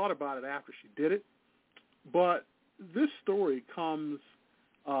kind of thought about it after she did it. But this story comes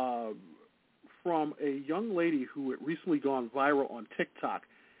from a young lady who had recently gone viral on TikTok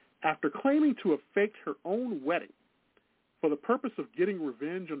after claiming to have faked her own wedding for the purpose of getting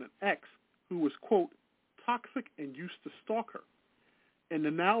revenge on an ex who was, quote, toxic and used to stalk her. In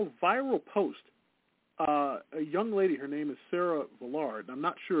the now viral post, a young lady, her name is Sarah Villard, and I'm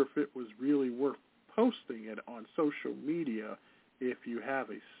not sure if it was really worth posting it on social media if you have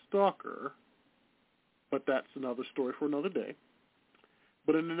a stalker, but that's another story for another day.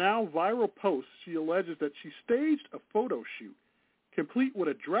 But in the now viral post, she alleges that she staged a photo shoot, complete with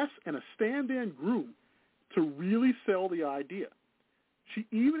a dress and a stand-in groom, to really sell the idea. She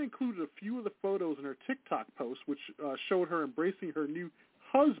even included a few of the photos in her TikTok post, which showed her embracing her new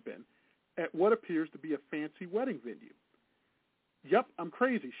husband at what appears to be a fancy wedding venue. Yep, I'm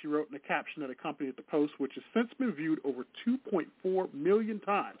crazy, she wrote in a caption that accompanied the post, which has since been viewed over 2.4 million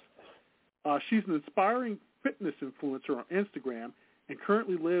times. She's an inspiring fitness influencer on Instagram and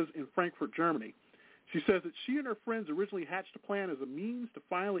currently lives in Frankfurt, Germany. She says that she and her friends originally hatched a plan as a means to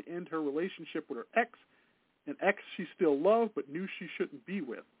finally end her relationship with her ex, an ex she still loved but knew she shouldn't be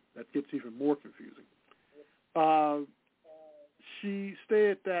with. That gets even more confusing. She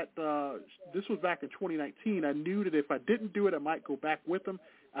stated that this was back in 2019. I knew that if I didn't do it, I might go back with him.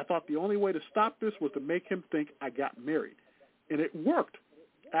 I thought the only way to stop this was to make him think I got married. And it worked.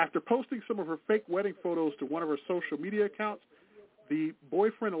 After posting some of her fake wedding photos to one of her social media accounts, the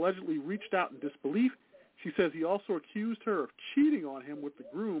boyfriend allegedly reached out in disbelief. She says he also accused her of cheating on him with the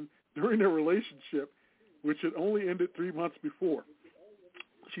groom during their relationship, which had only ended 3 months before.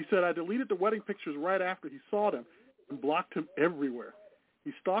 She said, I deleted the wedding pictures right after he saw them and blocked him everywhere.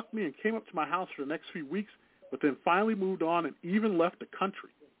 He stalked me and came up to my house for the next few weeks, but then finally moved on and even left the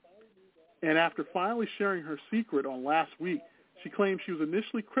country. And after finally sharing her secret on last week, she claimed she was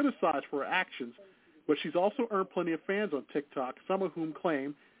initially criticized for her actions, but she's also earned plenty of fans on TikTok, some of whom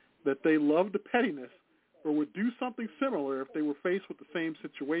claim that they love the pettiness or would do something similar if they were faced with the same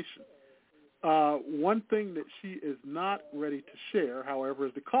situation. One thing that she is not ready to share, however,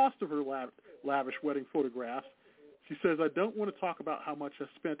 is the cost of her lavish wedding photographs. She says, I don't want to talk about how much I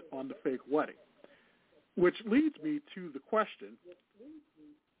spent on the fake wedding, which leads me to the question,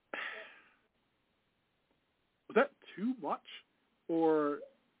 was that too much? Or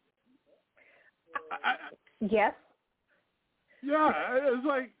yes. Yeah, it's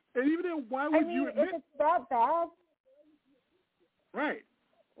like, and even then, why would you admit? If it's that bad. Right.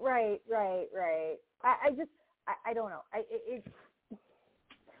 Right. I don't know.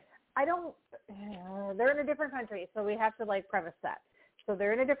 they're in a different country, so we have to preface that. So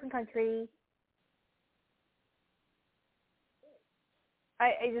they're in a different country.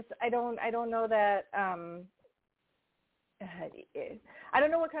 I don't know that, I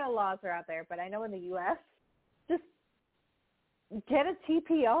don't know what kind of laws are out there, but I know in the U.S., just get a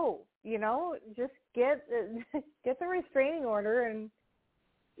TPO, just get the restraining order, and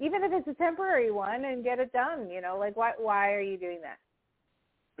even if it's a temporary one, and get it done, why are you doing that?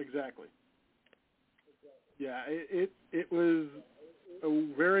 Exactly. Yeah, it was a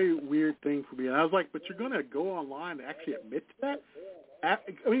very weird thing for me. And I was like, but you're going to go online to actually admit to that? I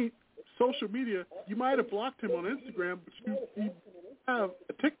mean, social media, you might have blocked him on Instagram, but you have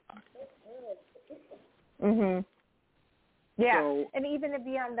a TikTok. Mhm. Yeah, so, and even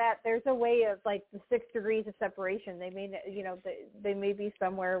beyond that, there's a way of the 6 degrees of separation. They may, they may be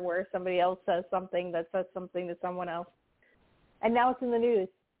somewhere where somebody else says something that says something to someone else, and now it's in the news.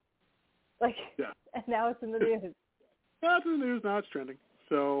 And now it's in the news. Now it's in the news. Now it's trending.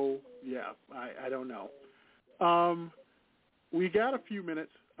 So yeah, I don't know. We got a few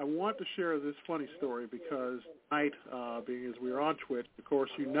minutes. I want to share this funny story because tonight, being as we are on Twitch, of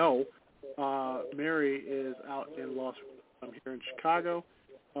course, Mary is out in Las Vegas. I'm here in Chicago.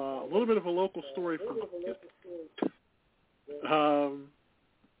 A little bit of a local story from are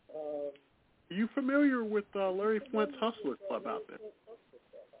you familiar with Larry Flint's Hustler Club out there?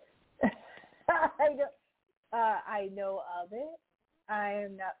 I know of it. I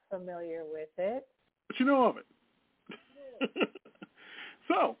am not familiar with it. But you know of it.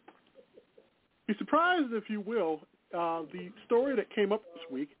 So, be surprised, if you will, the story that came up this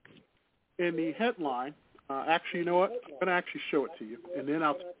week in the headline. Actually, you know what? I'm going to actually show it to you, and then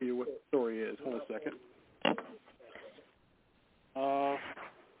I'll tell you what the story is. Hold on a second.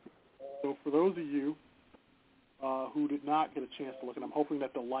 So for those of you who did not get a chance to look, and I'm hoping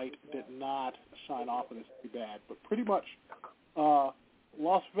that the light did not shine off of this too bad, but pretty much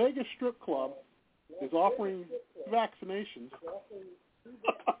Las Vegas Strip Club is offering vaccinations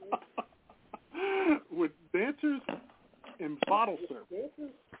with dancers and bottle service.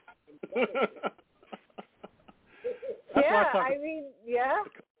 Yeah.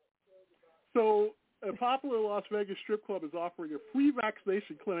 So a popular Las Vegas strip club is offering a free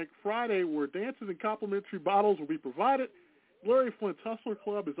vaccination clinic Friday where dances and complimentary bottles will be provided. Larry Flint's Hustler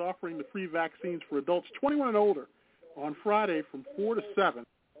Club is offering the free vaccines for adults 21 and older on Friday from 4 to 7.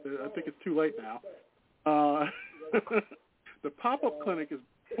 I think it's too late now. The pop-up clinic is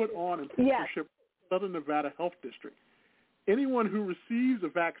put on in partnership with Southern Nevada Health District. Anyone who receives a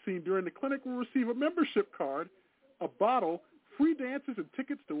vaccine during the clinic will receive a membership card, a bottle, free dances, and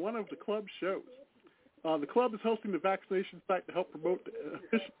tickets to one of the club's shows. The club is hosting the vaccination site to help promote the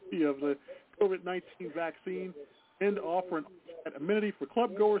efficiency of the COVID-19 vaccine and to offer an amenity for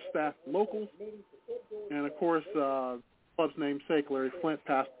club goers, staff, locals. And, of course, the club's namesake, Larry Flint,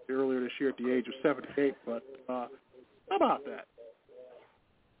 passed earlier this year at the age of 78. But how about that?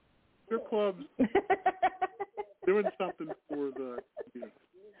 Your club's doing something for the community.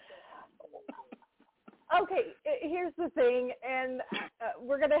 Okay, here's the thing, and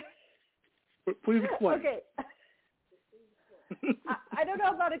we're going to... Please explain. Okay. I don't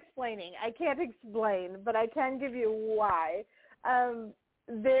know about explaining. I can't explain, but I can give you why.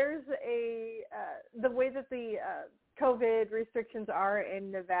 There's the way that the COVID restrictions are in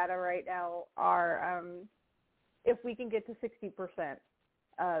Nevada right now are if we can get to 60%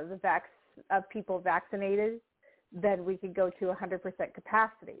 of people vaccinated, then we can go to 100%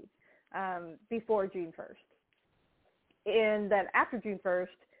 capacity before June 1st. And then after June 1st,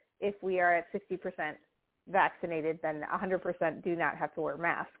 if we are at 60% vaccinated, then 100% do not have to wear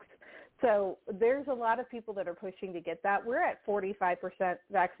masks. So there's a lot of people that are pushing to get that. We're at 45%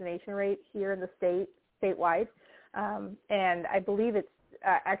 vaccination rate here in the statewide, and I believe it's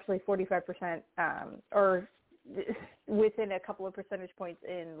actually 45% or within a couple of percentage points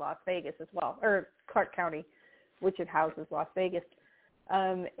in Las Vegas as well, or Clark County, which it houses Las Vegas.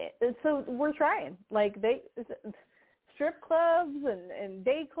 So we're trying. Strip clubs and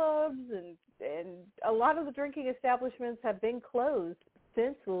day clubs and a lot of the drinking establishments have been closed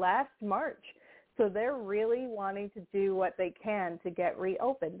since last March. So they're really wanting to do what they can to get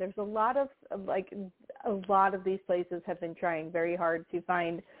reopened. There's a lot of these places have been trying very hard to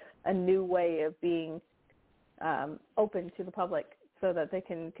find a new way of being open to the public so that they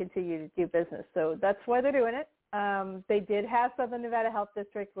can continue to do business. So that's why they're doing it. They did have Southern Nevada Health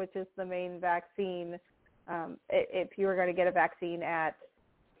District, which is the main vaccine. If you were going to get a vaccine at,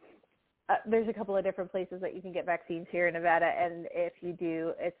 there's a couple of different places that you can get vaccines here in Nevada, and if you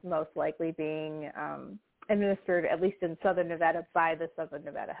do, it's most likely being administered, at least in Southern Nevada, by the Southern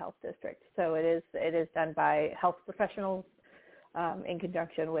Nevada Health District. So it is done by health professionals in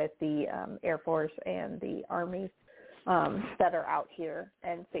conjunction with the Air Force and the Army that are out here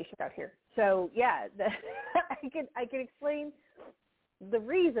and stationed out here. So yeah, I can explain the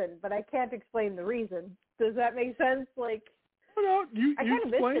reason, but I can't explain the reason. Does that make sense? Like, no, you I kind of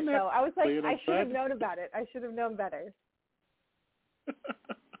missed it, though. I was like, I should have known about it. I should have known better.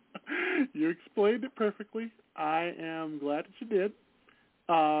 You explained it perfectly. I am glad that you did.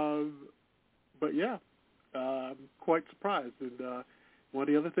 But yeah, I'm quite surprised. And one of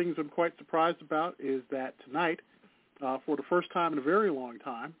the other things I'm quite surprised about is that tonight, for the first time in a very long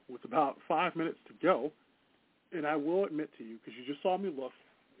time, with about 5 minutes to go, and I will admit to you, because you just saw me look,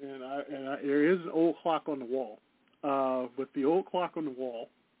 and there is an old clock on the wall. But the old clock on the wall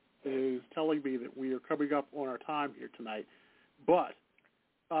is telling me that we are coming up on our time here tonight. But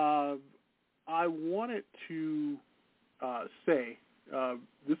I wanted to say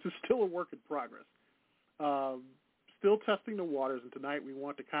this is still a work in progress. Still testing the waters, and tonight we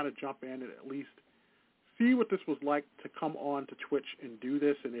want to kind of jump in and at least see what this was like to come on to Twitch and do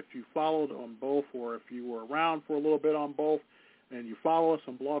this. And if you followed on both, or if you were around for a little bit on both, and you follow us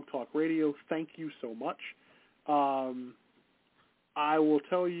on Blog Talk Radio, thank you so much. I will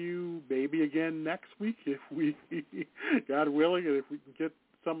tell you maybe again next week if we, God willing, and if we can get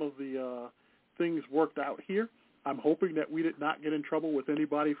some of the things worked out here. I'm hoping that we did not get in trouble with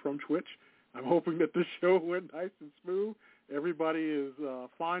anybody from Twitch. I'm hoping that this show went nice and smooth. Everybody is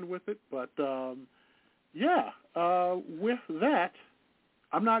fine with it. But, with that,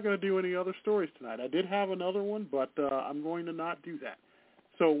 I'm not going to do any other stories tonight. I did have another one, but I'm going to not do that.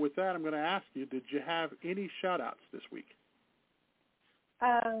 So with that, I'm going to ask you, did you have any shout-outs this week?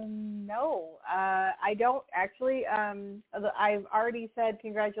 No, I don't actually. I've already said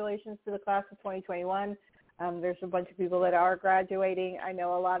congratulations to the class of 2021. There's a bunch of people that are graduating. I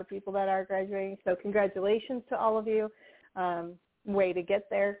know a lot of people that are graduating, so congratulations to all of you. Way to get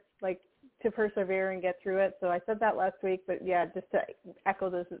there, like to persevere and get through it. So I said that last week, but yeah, just to echo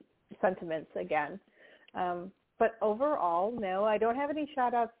those sentiments again. But overall, no, I don't have any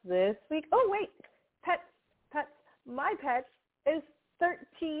shout-outs this week. Oh, wait, pets. My pet is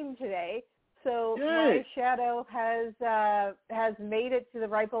 13 today, so Yay. My shadow has made it to the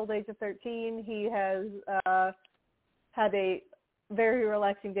ripe old age of 13. He has had a very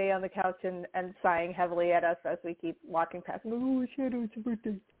relaxing day on the couch and sighing heavily at us as we keep walking past him. Oh, Shadow, it's your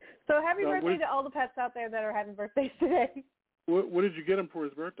birthday. So happy birthday to all the pets out there that are having birthdays today. What did you get him for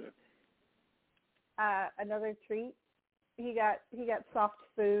his birthday? Another treat. He got soft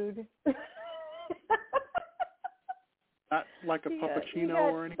food. Not like a puppuccino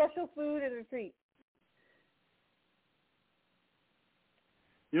or anything? Special food and a treat.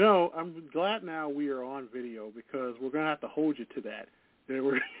 You know, I'm glad now we are on video because we're going to have to hold you to that.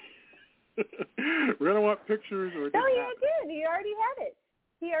 We're going to want pictures. Or no, yeah, I did. He already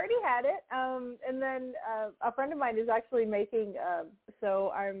had it. And then a friend of mine is actually making,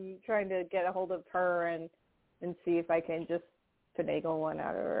 so I'm trying to get a hold of her and see if I can just finagle one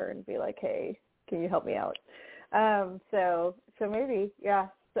out of her and be like, hey, can you help me out? So maybe, yeah.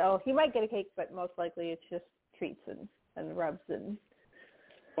 So he might get a cake, but most likely it's just treats and rubs and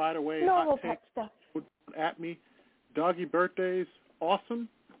by the way, normal pet stuff. At me, doggy birthdays, awesome.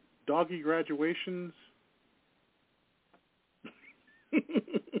 Doggy graduations.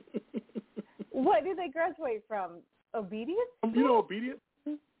 What do they graduate from? Obedience? You know, obedience.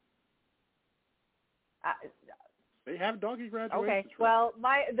 They have doggy graduations. Okay, well,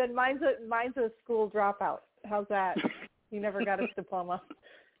 mine's a school dropout. How's that? He never got his diploma.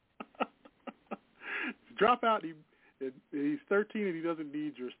 Dropout. He's 13 and he doesn't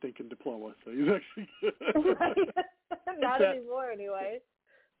need your stinking diploma, so he's actually good. Right. Not anymore, anyway.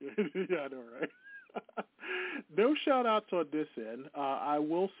 Yeah, I know, right? No shout-outs on this end. I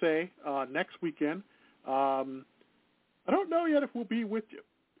will say next weekend, I don't know yet if we'll be with you.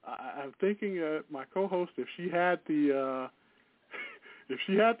 I'm thinking my co-host, if she had the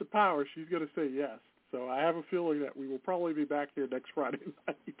power, she's going to say yes. So I have a feeling that we will probably be back here next Friday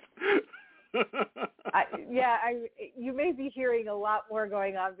night. You may be hearing a lot more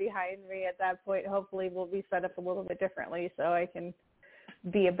going on behind me at that point. Hopefully we'll be set up a little bit differently so I can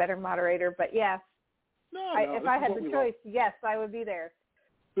be a better moderator. But yeah, if I had the choice, yes, I would be there.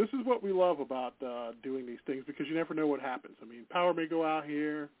 This is what we love about doing these things because you never know what happens. I mean, power may go out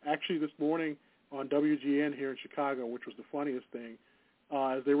here. Actually, this morning on WGN here in Chicago, which was the funniest thing,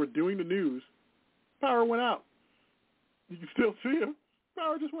 as they were doing the news, power went out. You can still see them.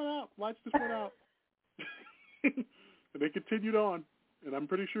 Power just went out. Lights just went out. And they continued on. and I'm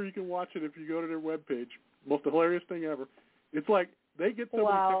pretty sure you can watch it if you go to their webpage. Most hilarious thing ever. It's like they get so many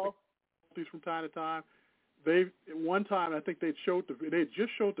technical difficulties from time to time. One time, I think they had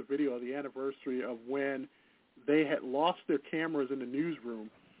just showed the video of the anniversary of when they had lost their cameras in the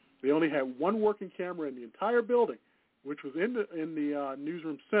newsroom. They only had one working camera in the entire building, which was in the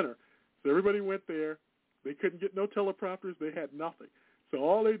newsroom center. So everybody went there. They couldn't get no teleprompters. They had nothing. So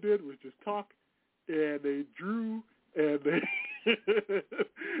all they did was just talk, and they drew, and they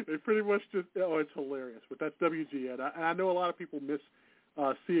they pretty much just, it's hilarious. But that's WGN. I know a lot of people miss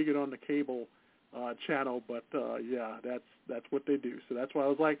seeing it on the cable channel, but yeah, that's what they do. So that's why I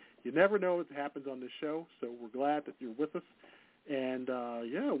was like, you never know what happens on this show. So we're glad that you're with us. And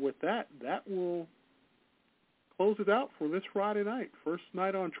yeah, with that will close it out for this Friday night. First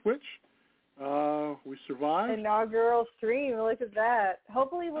night on Twitch. We survived. Inaugural stream. Look at that.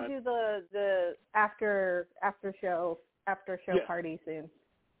 Hopefully we'll do the after show party soon.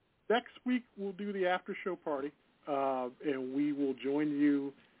 Next week we'll do the after show party, and we will join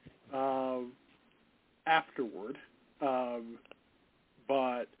you afterward.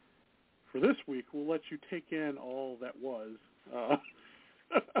 But for this week, we'll let you take in all that was.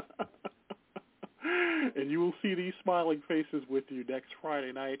 And you will see these smiling faces with you next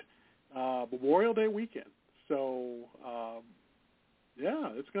Friday night, Memorial Day weekend. So, yeah,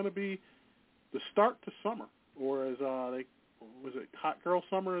 it's going to be the start to summer, or as was it Hot Girl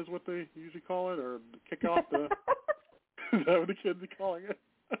Summer is what they usually call it, or kick off the, is that what the kids are calling it?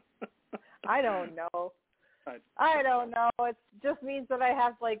 I don't know. I don't know. It just means that I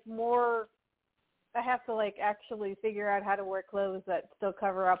have to actually figure out how to wear clothes that still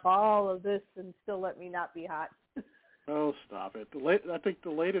cover up all of this and still let me not be hot. Oh, stop it. I think the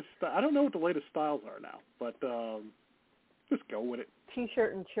latest, I don't know what the latest styles are now, but just go with it.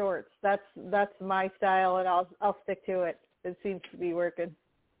 T-shirt and shorts. That's my style, and I'll stick to it. It seems to be working.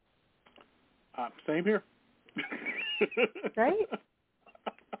 Same here. Right?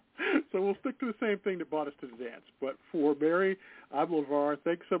 So we'll stick to the same thing that brought us to the dance. But for Mary, I'm Levar.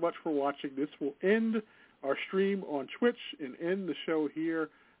 Thanks so much for watching. This will end our stream on Twitch and end the show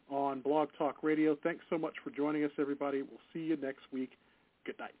here on Blog Talk Radio. Thanks so much for joining us, everybody. We'll see you next week.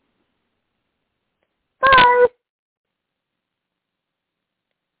 Good night. Bye.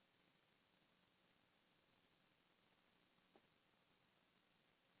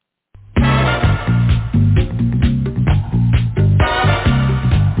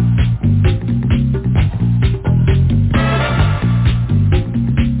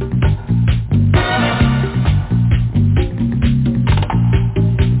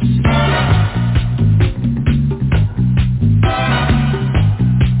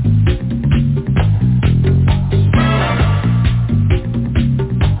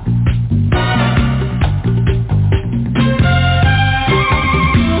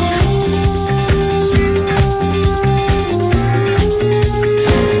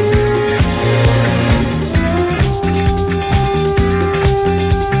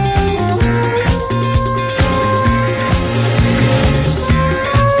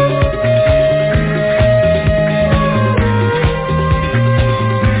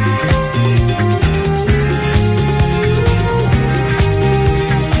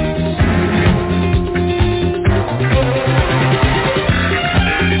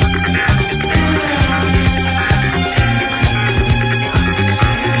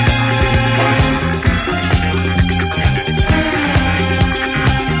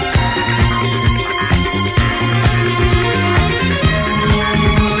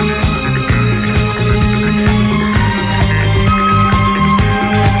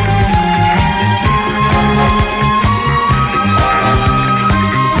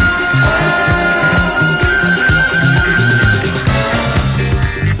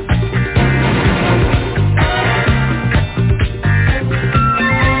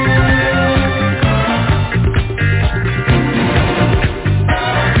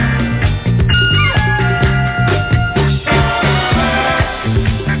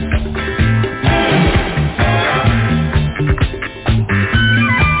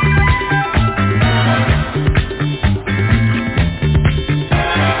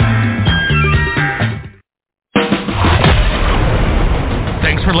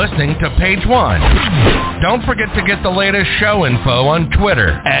 To Page One. Don't forget to get the latest show info on Twitter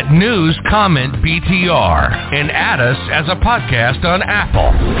at NewsCommentBTR and add us as a podcast on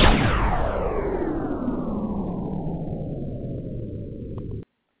Apple.